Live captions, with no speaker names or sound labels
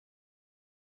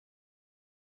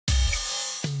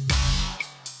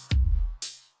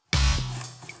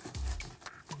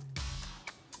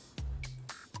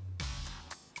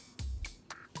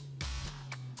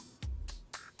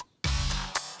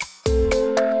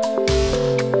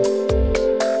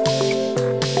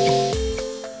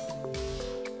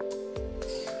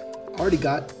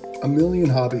got a million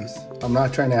hobbies. I'm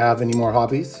not trying to have any more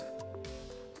hobbies.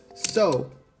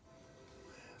 So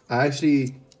I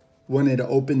actually wanted to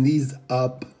open these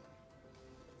up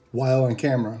while on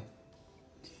camera.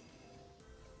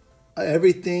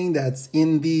 Everything that's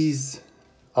in these,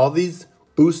 all these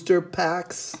booster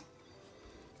packs,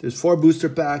 there's 4 booster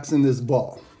packs in this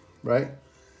ball, right?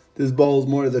 This ball is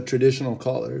more of the traditional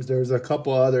colors. There's a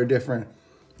couple other different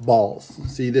balls.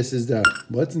 See, this is the,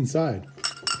 what's inside?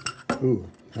 Ooh,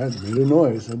 that made a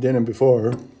noise. I didn't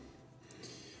before.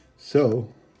 So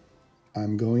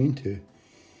I'm going to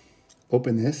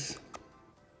open this.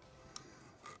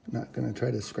 I'm not gonna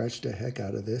try to scratch the heck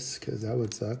out of this because that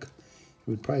would suck. It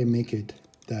would probably make it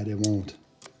that it won't.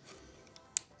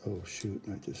 Oh shoot,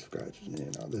 I just scratched it.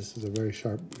 You know, this is a very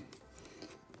sharp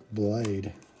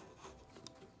blade.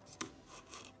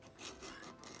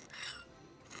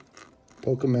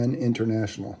 Pokemon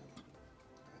International.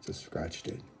 I just scratched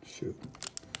it. Shoot.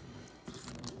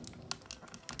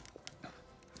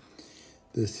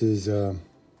 This is, I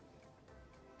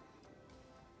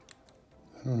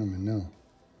don't even know.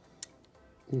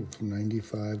 Ooh, from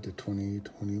 95 to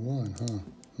 2021, huh?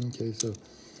 Okay, so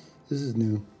this is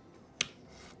new.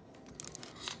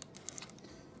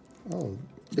 Oh,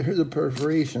 there's a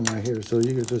perforation right here, so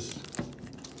you could just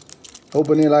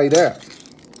open it like that.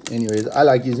 Anyways, I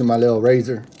like using my little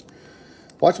razor.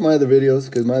 Watch my other videos,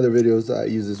 because my other videos I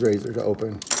use this razor to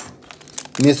open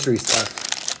mystery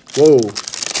stuff. Whoa.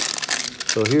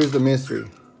 So here's the mystery.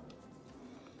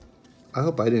 I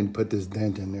hope I didn't put this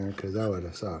dent in there, because that would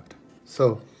have sucked.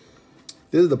 So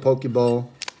this is the Poké Ball,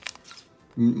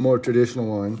 more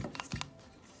traditional one.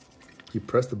 You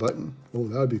press the button. Oh,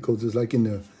 that would be cool, just like in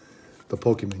the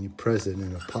Pokemon. You press it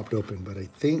and it popped open. But I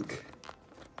think,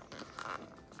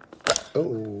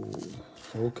 oh,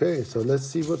 okay. So let's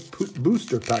see what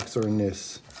booster packs are in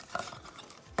this.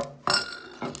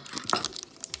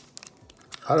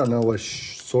 I don't know what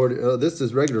Sword. Oh, this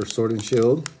is regular Sword and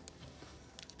Shield.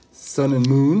 Sun and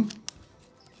Moon.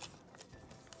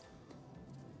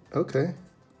 Okay,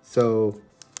 so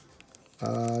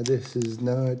this is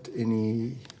not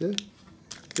any.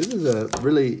 This is a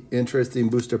really interesting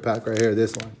booster pack right here.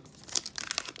 This one.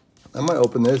 I might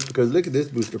open this because look at this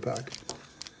booster pack.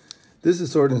 This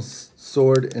is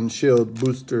Sword and Shield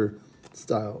booster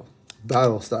style,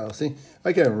 battle style. See,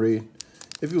 I can't read.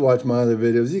 If you watch my other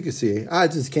videos, you can see I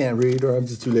just can't read, or I'm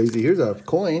just too lazy. Here's a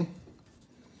coin.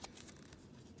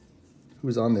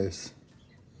 Who's on this?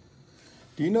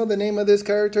 Do you know the name of this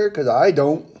character? Because I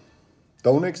don't.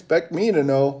 Don't expect me to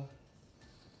know.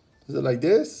 Is it like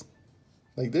this?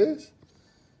 Like this?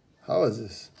 How is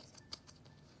this?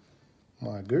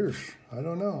 My gosh, I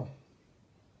don't know.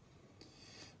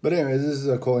 But anyways, this is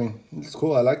a coin. It's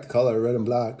cool. I like the color, red and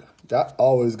black. That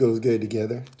always goes good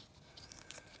together.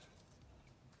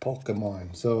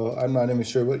 Pokemon. So I'm not even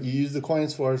sure what you use the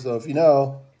coins for. So if you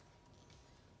know,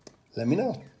 let me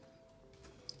know.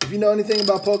 If you know anything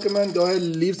about Pokemon, go ahead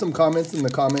and leave some comments in the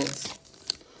comments.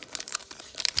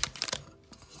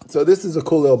 So this is a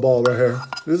cool little ball right here.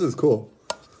 This is cool.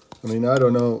 I mean, I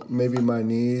don't know, maybe my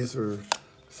niece or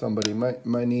somebody.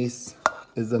 My niece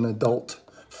is an adult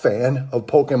fan of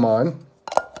Pokemon.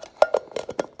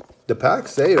 The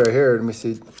packs say right here, let me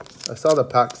see. I saw the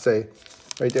pack say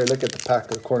right there. Look at the pack,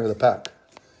 the corner of the pack.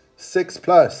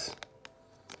 6+.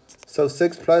 So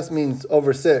 6+ means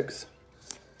over 6.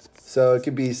 So it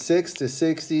could be 6 to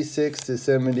 60, 6 to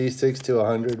 70, 6 to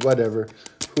 100, whatever.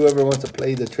 Whoever wants to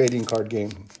play the trading card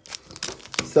game.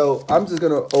 So I'm just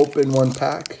going to open one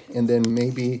pack and then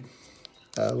maybe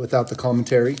without the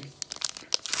commentary,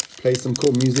 play some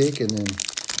cool music and then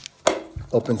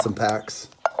open some packs.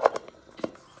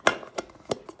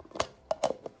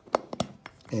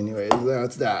 Anyway,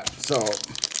 that's that. So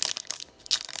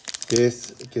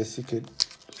this, I guess you could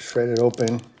shred it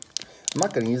open. I'm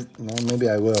not going to use, no, maybe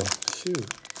I will. Shoot.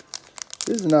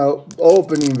 This is now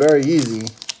opening very easy.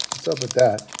 What's up with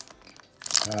that?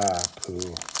 Ah, poo.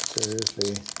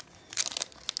 Seriously.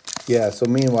 Yeah, so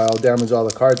meanwhile, I'll damage all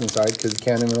the cards inside because you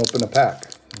can't even open a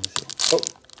pack. Let me see. Oh.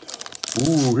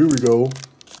 Ooh, here we go.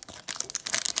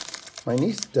 My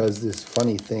niece does this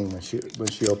funny thing when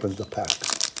she opens the pack.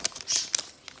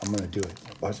 I'm going to do it.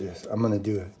 Watch this. I'm going to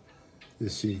do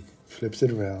it. She flips it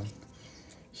around.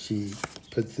 She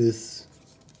puts this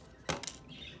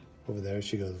over there.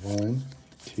 She goes 1,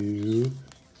 2,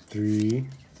 3,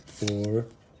 4.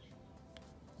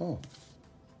 Oh,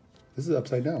 this is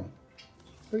upside down.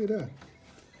 Look at that.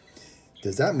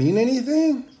 Does that mean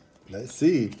anything? Let's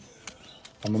see.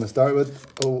 I'm gonna start with,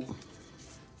 oh,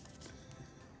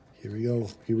 here we go.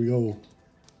 Here we go.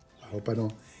 I hope I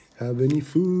don't have any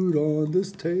food on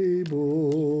this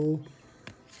table.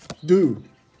 Dude.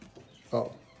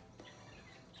 Oh.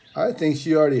 I think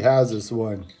she already has this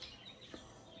one.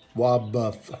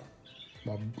 Wabuff.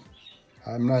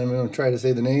 I'm not even going to try to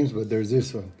say the names, but there's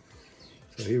this one.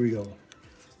 So here we go.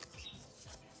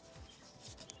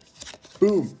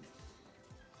 Boom.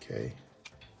 Okay.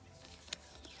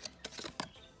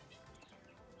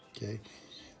 Okay.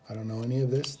 I don't know any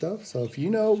of this stuff. So if you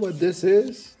know what this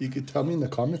is, you could tell me in the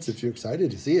comments if you're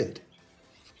excited to see it.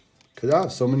 Because I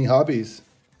have so many hobbies.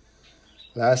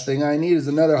 Last thing I need is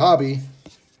another hobby.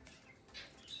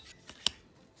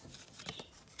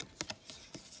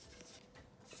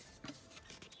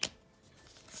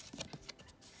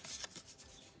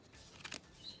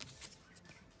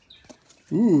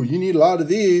 Ooh, you need a lot of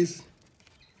these.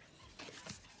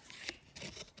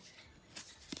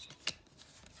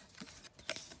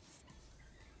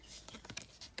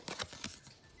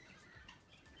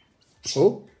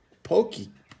 Oh, Poké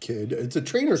Kid. It's a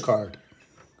trainer card.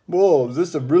 Whoa, is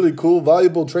this a really cool,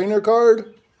 valuable trainer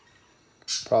card?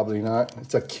 Probably not.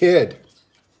 It's a kid.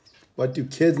 What do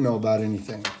kids know about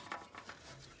anything?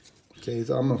 Okay,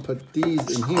 so I'm going to put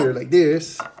these in here like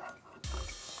this.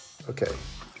 Okay.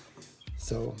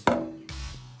 So